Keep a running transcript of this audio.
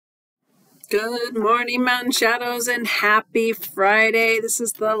Good morning, Mountain Shadows, and happy Friday. This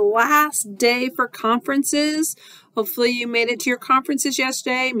is the last day for conferences. Hopefully you made it to your conferences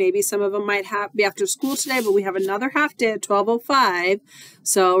yesterday. Maybe some of them might be after school today, but we have another half day at 12:05.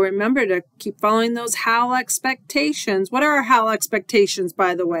 So remember to keep following those HAL expectations. What are our HAL expectations,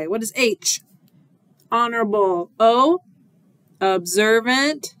 by the way? What is H? Honorable. O?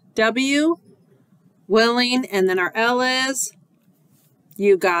 Observant. W? Willing. And then our L is?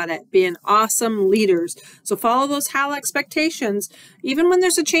 You got it. Being awesome leaders. So follow those HAL expectations. Even when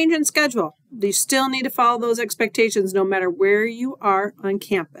there's a change in schedule, you still need to follow those expectations no matter where you are on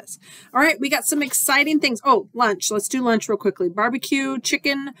campus. All right, we got some exciting things. Oh, lunch. Let's do lunch real quickly. Barbecue,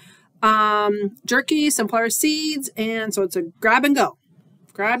 chicken, jerky, sunflower seeds. And so it's a grab and go.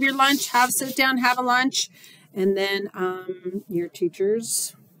 Grab your lunch, sit down, have a lunch, and then your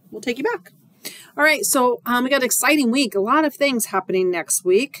teachers will take you back. All right, so we got an exciting week. A lot of things happening next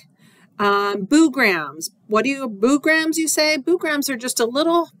week. Boograms. What do boograms you say? Boograms are just a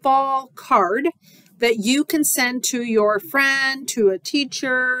little fall card that you can send to your friend, to a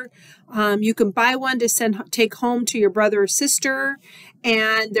teacher. You can buy one to take home to your brother or sister.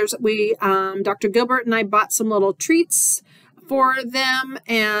 And Dr. Gilbert and I bought some little treats for them,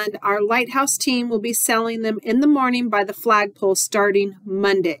 and our Lighthouse team will be selling them in the morning by the flagpole starting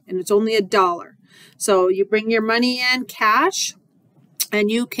Monday, and it's only $1. So you bring your money in cash, and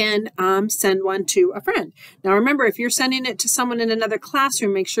you can send one to a friend. Now remember, if you're sending it to someone in another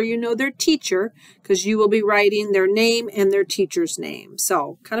classroom, make sure you know their teacher, because you will be writing their name and their teacher's name.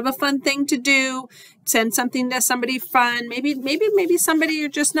 So kind of a fun thing to do. Send something to somebody fun. Maybe somebody you're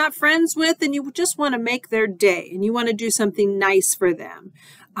just not friends with and you just want to make their day and you want to do something nice for them.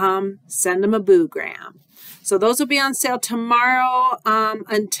 Send them a boogram. So those will be on sale tomorrow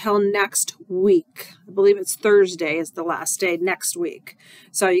until next week. I believe it's Thursday is the last day next week.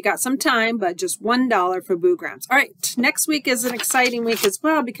 So you got some time, but just $1 for boograms. All right, next week is an exciting week as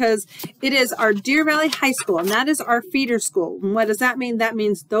well because it is our Deer Valley High School, and that is our feeder school. And what does that mean? That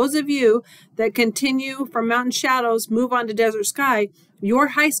means those of you that continue from Mountain Shadows, move on to Desert Sky, your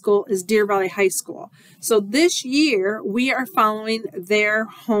high school is Deer Valley High School. So this year, we are following their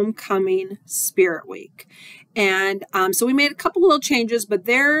Homecoming Spirit Week. And so we made a couple little changes, but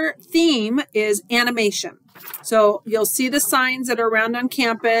their theme is animation. So you'll see the signs that are around on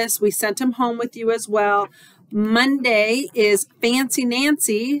campus. We sent them home with you as well. Monday is Fancy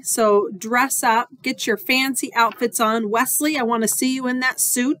Nancy. So dress up, get your fancy outfits on. Wesley, I want to see you in that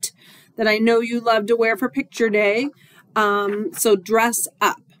suit that I know you love to wear for picture day. So dress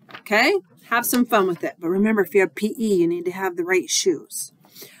up, okay? Have some fun with it. But remember, if you have PE, you need to have the right shoes.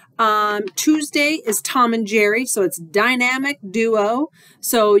 Tuesday is Tom and Jerry, so it's dynamic duo.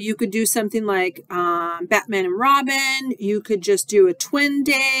 So you could do something like Batman and Robin. You could just do a twin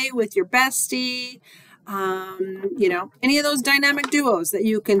day with your bestie. You know, any of those dynamic duos that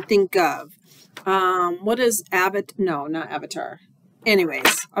you can think of. What is No, not Avatar.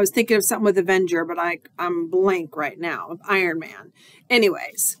 Anyways, I was thinking of something with Avenger, but I'm blank right now of Iron Man.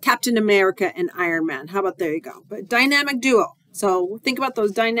 Anyways, Captain America and Iron Man. How about there you go? But dynamic duo. So think about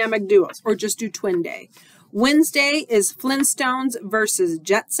those dynamic duos, or just do twin day. Wednesday is Flintstones versus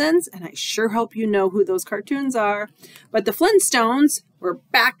Jetsons, and I sure hope you know who those cartoons are. But the Flintstones were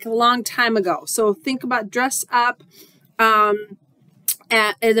back a long time ago. So think about dress up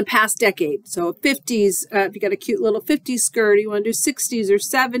in the past decade. So 50s, if you got a cute little 50s skirt, you want to do 60s or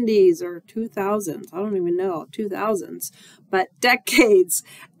 70s or 2000s. I don't even know, 2000s, but decades.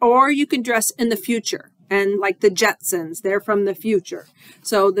 Or you can dress in the future. And like the Jetsons, they're from the future.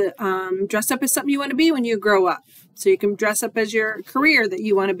 So the dress up is something you want to be when you grow up. So you can dress up as your career that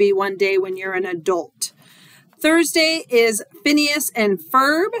you want to be one day when you're an adult. Thursday is Phineas and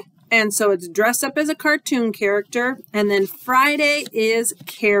Ferb. And so it's dress up as a cartoon character. And then Friday is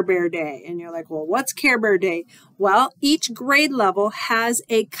Care Bear Day. And you're like, well, what's Care Bear Day? Well, each grade level has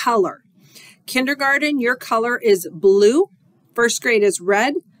a color. Kindergarten, your color is blue. First grade is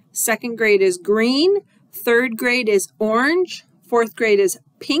red. Second grade is green. Third grade is orange. Fourth grade is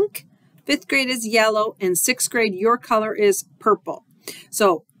pink. Fifth grade is yellow. And sixth grade, your color is purple.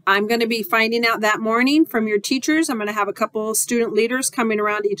 So I'm going to be finding out that morning from your teachers. I'm going to have a couple student leaders coming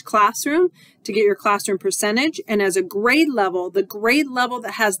around each classroom to get your classroom percentage. And as a grade level, the grade level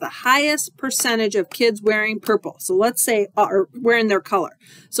that has the highest percentage of kids wearing purple. So let's say, or wearing their color.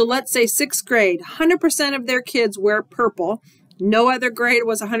 So let's say sixth grade, 100% of their kids wear purple. No other grade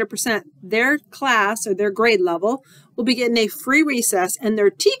was 100%. Their class or their grade level will be getting a free recess, and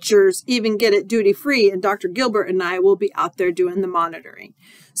their teachers even get it duty free, and Dr. Gilbert and I will be out there doing the monitoring.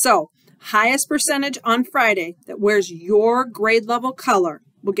 So highest percentage on Friday that wears your grade level color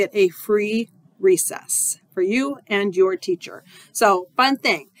will get a free recess for you and your teacher. So fun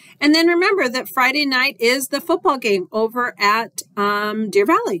thing. And then remember that Friday night is the football game over at Deer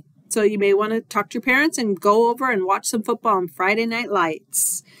Valley. So you may want to talk to your parents and go over and watch some football on Friday Night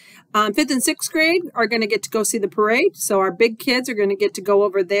Lights. 5th and 6th grade are going to get to go see the parade. So our big kids are going to get to go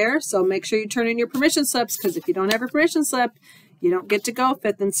over there. So make sure you turn in your permission slips, because if you don't have a permission slip, you don't get to go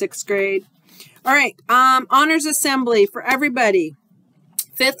 5th and 6th grade. All right, honors assembly for everybody.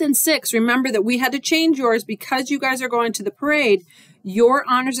 5th and 6th, remember that we had to change yours because you guys are going to the parade. Your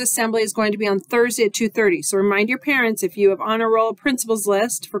honors assembly is going to be on Thursday at 2:30. So remind your parents, if you have honor roll principals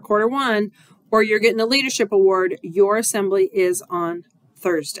list for quarter 1, or you're getting a leadership award, your assembly is on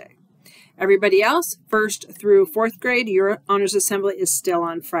Thursday. Everybody else, 1st through 4th grade, your honors assembly is still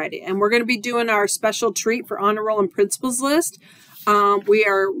on Friday. And we're going to be doing our special treat for honor roll and principals list. We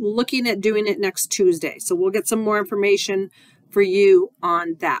are looking at doing it next Tuesday. So we'll get some more information for you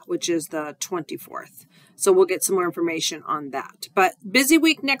on that, which is the 24th. So we'll get some more information on that. But busy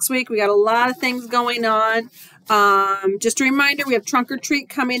week next week. We got a lot of things going on. Just a reminder, we have trunk or treat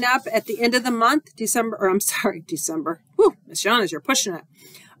coming up at the end of the month, December. Whew, Miss Shauna's, you're pushing it.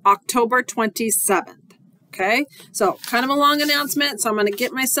 October 27th. Okay, so kind of a long announcement, so I'm going to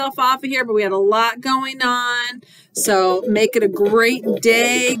get myself off of here, but we had a lot going on. So make it a great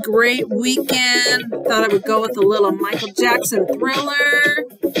day, great weekend. Thought I would go with a little Michael Jackson Thriller.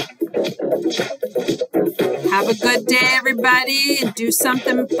 Have a good day, everybody, and do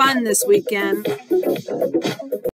something fun this weekend.